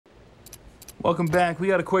Welcome back. We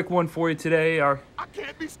got a quick one for you today.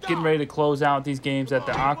 Getting ready to close out these games at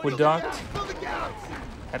the Aquaduct.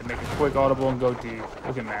 Had to make a quick audible and go deep.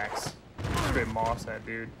 Look at Maxx. Straight moss that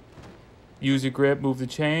dude. Use your grip, move the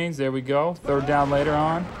chains. There we go. Third down later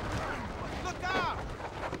on.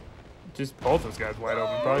 Just both those guys wide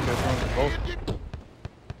open. Probably just one for both.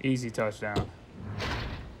 Easy touchdown.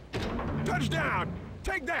 Touchdown!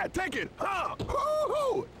 Take that! Take it! Huh?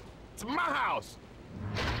 It's my house!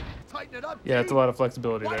 Tighten it up, yeah, it's a lot of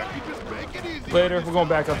flexibility there. Later, we're going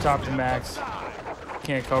back up top to Maxx.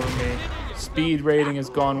 Can't cover me. Speed rating has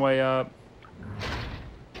gone way up.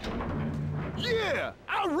 Yeah!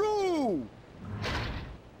 I rule!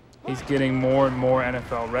 He's getting more and more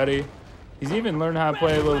NFL ready. He's even learned how to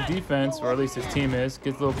play a little defense, or at least his team is.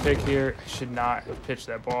 Gets a little pick here. Should not have pitched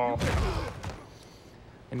that ball.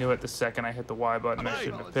 I knew it the second I hit the Y button. I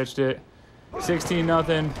shouldn't have pitched it.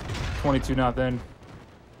 16-0, 22-0.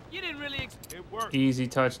 Easy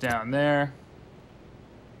touchdown there.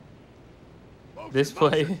 This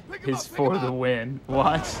play is for the win.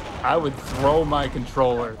 Watch. I would throw my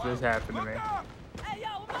controller if this happened to me.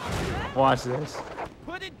 Watch this.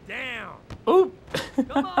 Put it down. Oop.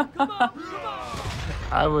 Come on.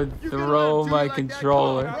 I would throw my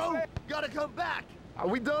controller. Gotta come back. Are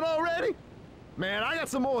we done already? Man, I got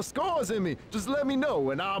some more scores in me. Just let me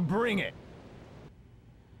know and I'll bring it.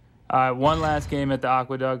 All right, one last game at the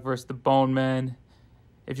Aquaduct versus the Bone Men.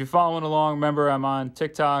 If you're following along, remember I'm on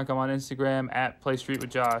TikTok, I'm on Instagram at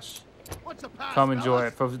PlayStreetWithJosh. Come enjoy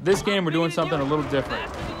it. For this game, we're doing something a little different.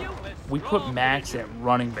 We put Maxx at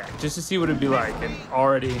running back just to see what it'd be like. And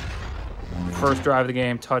already, first drive of the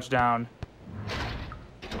game, touchdown.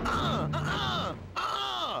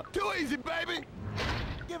 Too easy, baby.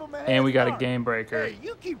 And we got a game breaker. Hey,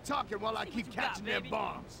 you keep talking while I keep catching them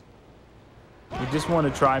bombs. We just want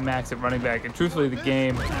to try Maxx at running back, and truthfully, the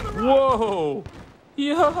game. Whoa!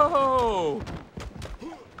 Yo!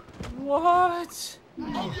 What?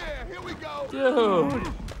 Oh yeah, here we go. Dude!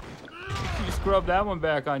 You scrub that one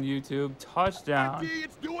back on YouTube. Touchdown.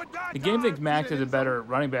 The game thinks Maxx is a better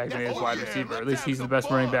running back than he is wide receiver. At least he's the best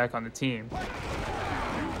running back on the team.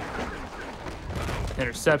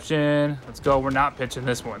 Interception. Let's go. We're not pitching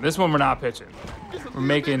this one. This one we're not pitching. We're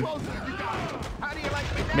making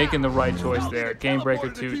the right choice there. Game breaker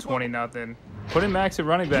 2, 20-0. Putting Maxx at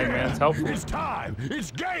running back, man. It's helpful. It's time. It's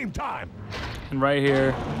game time. And right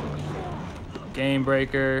here, game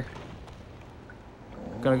breaker.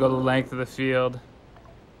 Gonna go the length of the field.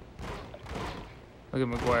 Look at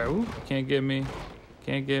McGuire. Ooh, can't get me.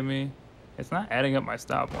 Can't get me. It's not adding up my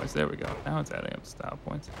stop points. There we go. Now it's adding up the stop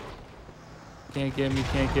points. Can't get me,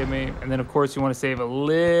 can't get me. And then, of course, you want to save a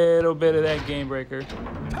little bit of that game breaker.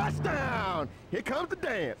 Touchdown! Here comes the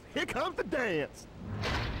dance. Here comes the dance.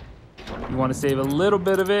 You want to save a little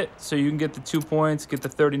bit of it so you can get the 2 points, get the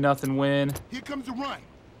 30-0 win. Here comes the run.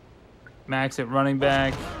 Maxx at running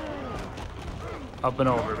back. Up and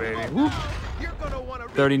over, baby.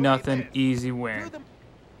 30-0, easy win.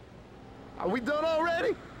 Are we done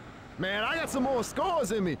already? Man, I got some more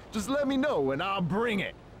scores in me. Just let me know and I'll bring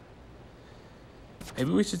it.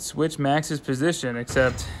 Maybe we should switch Maxx's position,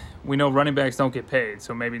 except we know running backs don't get paid,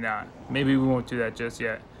 so maybe not. Maybe we won't do that just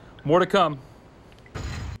yet. More to come.